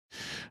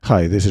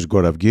Hi, this is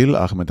Gorav Gil,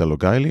 Ahmed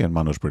Alogaili, and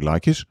Manos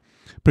Brilakis,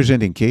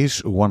 presenting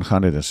case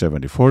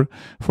 174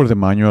 for the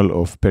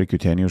Manual of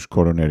Percutaneous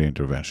Coronary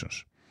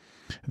Interventions.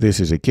 This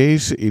is a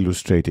case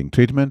illustrating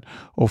treatment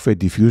of a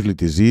diffusely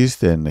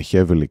diseased and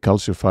heavily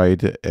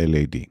calcified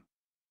LAD.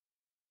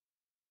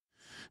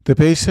 The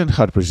patient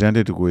had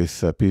presented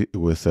with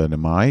an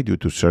MI due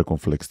to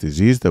circumflex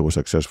disease that was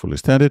successfully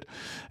stented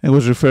and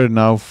was referred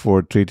now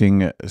for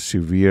treating a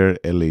severe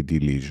LAD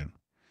lesion.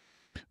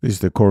 This is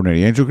the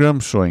coronary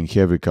angiogram showing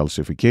heavy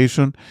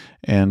calcification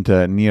and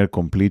near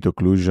complete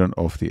occlusion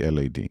of the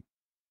LAD.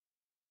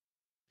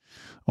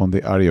 On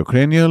the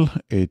areocranial,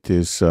 it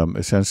is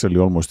essentially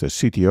almost a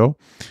CTO.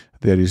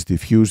 There is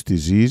diffuse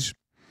disease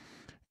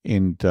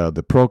in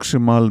the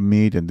proximal,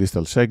 mid, and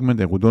distal segment,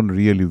 and we don't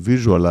really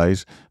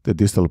visualize the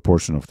distal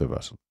portion of the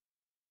vessel.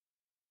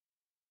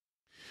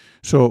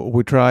 So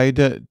we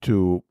tried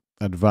to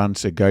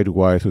advance a guide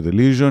wire to the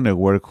lesion. A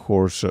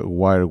workhorse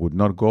wire would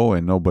not go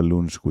and no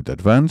balloons would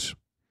advance.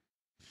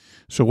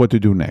 So what to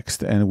do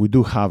next? And we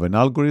do have an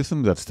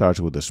algorithm that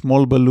starts with a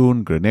small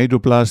balloon,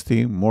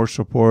 grenadoplasty, more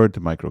support,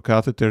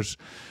 microcatheters,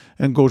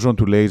 and goes on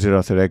to laser,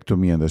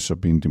 atherectomy, and the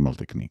subintimal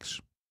techniques.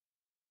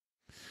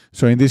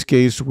 So in this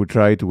case, we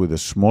tried with a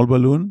small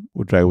balloon.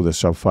 We tried with a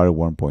Sapphire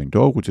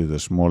 1.0, which is the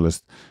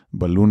smallest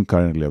balloon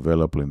currently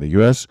available in the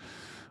US,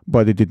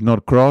 but it did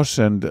not cross,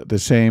 and the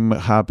same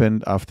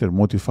happened after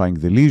modifying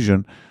the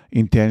lesion,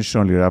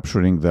 intentionally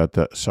rupturing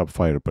that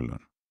Sapphire balloon.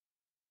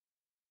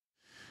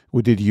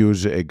 We did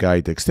use a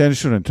guide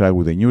extension and try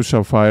with a new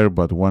Sapphire,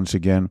 but once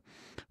again,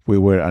 we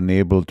were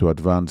unable to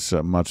advance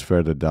much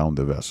further down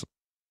the vessel.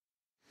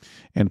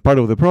 And part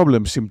of the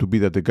problem seemed to be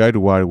that the guide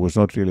wire was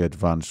not really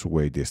advanced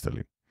way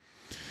distally.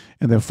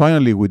 And then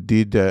finally, we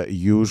did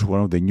use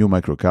one of the new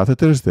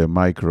microcatheters, the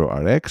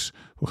MicroRx,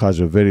 who has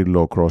a very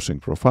low crossing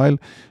profile,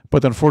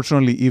 but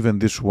unfortunately, even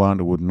this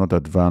one would not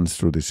advance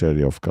through this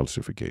area of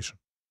calcification.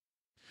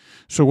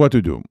 So what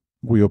to do?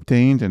 We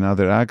obtained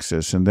another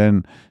access and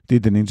then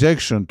did an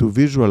injection to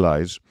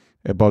visualize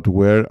about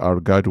where our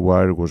guide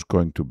wire was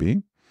going to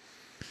be.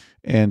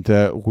 And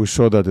we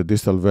saw that the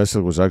distal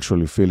vessel was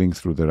actually filling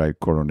through the right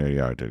coronary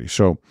artery.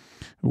 So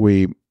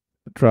we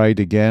tried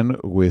again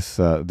with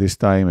this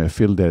time a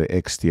Fielder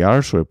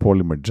XTR, so a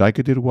polymer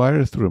jacketed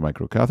wire through a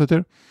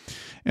microcatheter,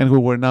 and we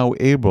were now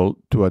able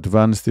to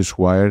advance this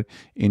wire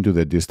into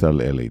the distal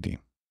LAD.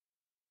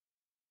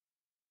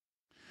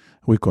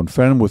 We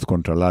confirmed with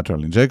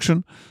contralateral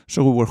injection,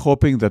 so we were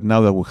hoping that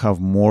now that we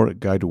have more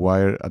guide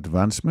wire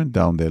advancement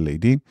down the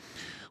LAD, we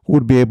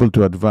would be able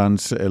to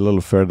advance a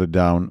little further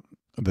down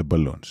the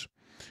balloons.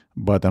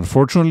 But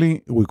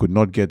unfortunately, we could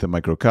not get a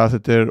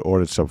microcatheter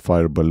or a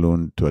Sapphire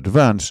balloon to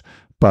advance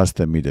past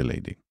the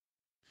mid-LAD.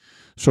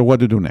 So what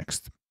to do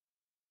next?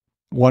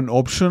 One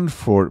option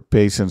for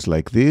patients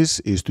like this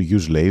is to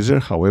use laser.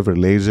 However,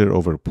 laser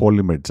over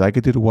polymer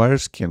jacketed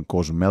wires can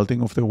cause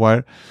melting of the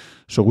wire,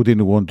 so we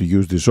didn't want to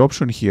use this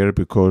option here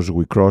because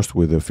we crossed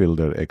with the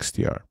Fielder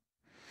XTR.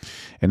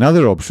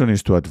 Another option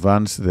is to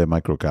advance the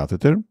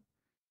microcatheter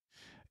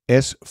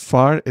as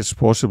far as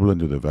possible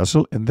into the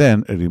vessel and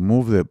then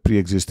remove the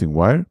pre-existing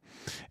wire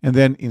and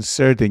then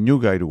insert a new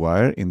guide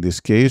wire. In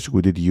this case,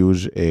 we did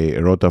use a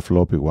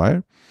Rotafloppy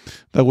wire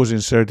that was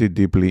inserted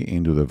deeply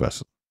into the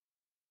vessel.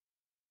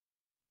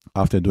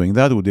 After doing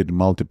that, we did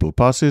multiple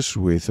passes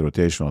with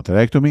rotational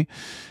atherectomy,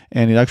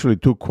 and it actually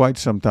took quite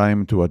some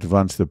time to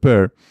advance the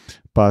pair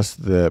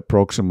past the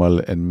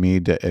proximal and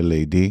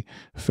mid-LAD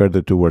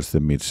further towards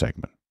the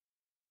mid-segment.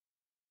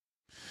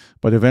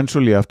 But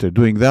eventually, after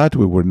doing that,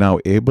 we were now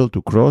able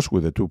to cross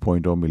with a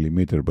 2.0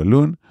 millimeter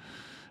balloon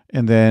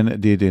and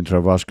then did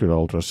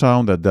intravascular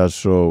ultrasound that does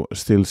show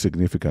still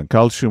significant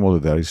calcium, although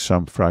there is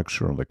some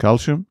fracture on the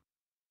calcium,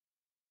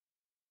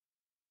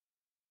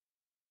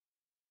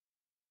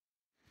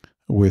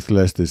 with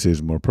less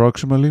disease more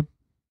proximally.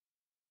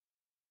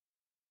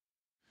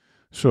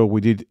 So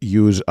we did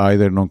use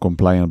either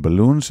non-compliant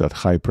balloons at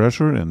high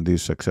pressure, and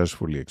these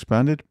successfully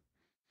expanded.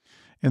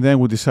 And then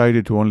we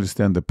decided to only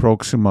stent the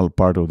proximal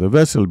part of the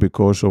vessel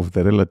because of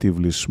the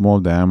relatively small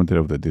diameter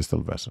of the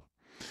distal vessel.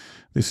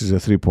 This is a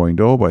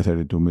 3.0 by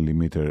 32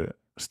 millimeter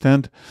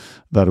stent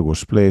that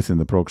was placed in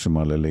the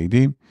proximal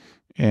LAD,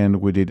 and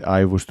we did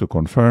IVUS to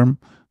confirm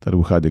that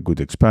we had a good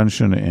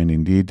expansion, and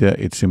indeed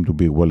it seemed to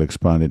be well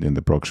expanded in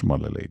the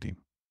proximal LAD.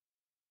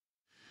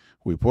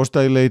 We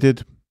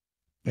post-dilated,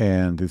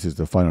 and this is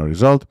the final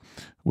result.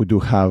 We do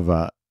have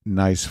a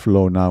nice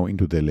flow now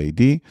into the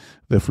LAD.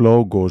 The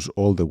flow goes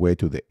all the way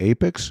to the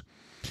apex,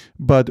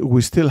 but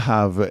we still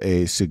have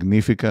a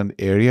significant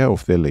area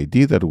of the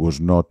LAD that was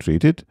not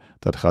treated,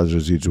 that has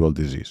residual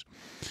disease.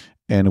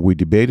 And we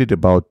debated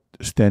about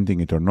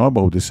stenting it or not,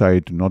 but we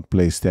decided to not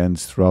place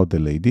stents throughout the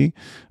LAD,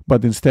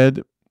 but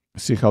instead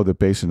see how the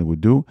patient would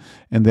do.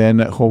 And then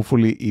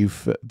hopefully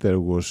if there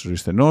was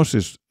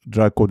restenosis,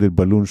 drug-coated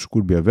balloons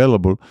could be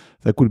available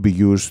that could be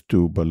used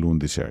to balloon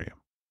this area.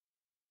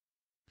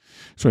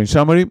 So in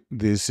summary,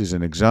 this is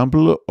an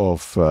example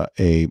of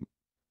a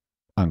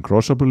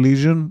uncrossable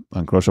lesion,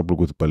 uncrossable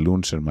with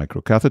balloons and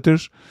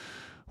microcatheters,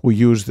 We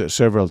used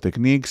several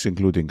techniques,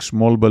 including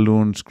small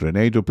balloons,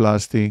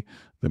 grenadoplasty,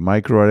 the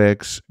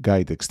MicroRx,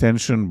 guide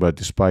extension, but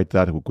despite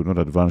that, we could not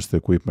advance the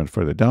equipment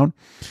further down.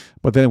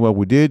 But then what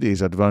we did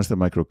is advance the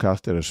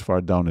microcatheter as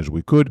far down as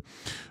we could.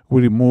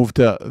 We removed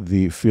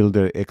the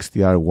Fielder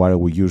XTR wire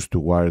we used to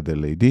wire the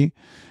LAD,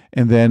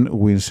 and then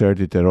we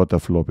inserted a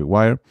Rotafloppy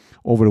wire,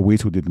 over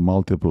which we did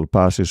multiple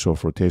passes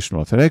of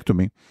rotational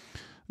atherectomy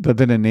that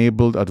then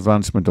enabled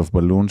advancement of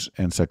balloons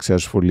and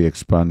successfully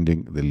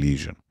expanding the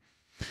lesion.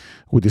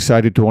 We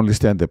decided to only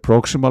stent the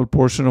proximal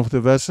portion of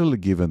the vessel,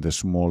 given the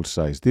small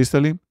size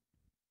distally,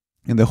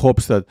 in the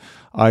hopes that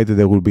either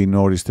there will be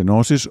no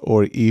restenosis,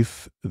 or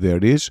if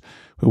there is,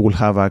 we will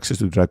have access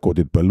to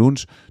drug-coated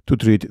balloons to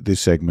treat this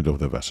segment of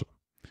the vessel.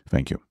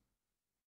 Thank you.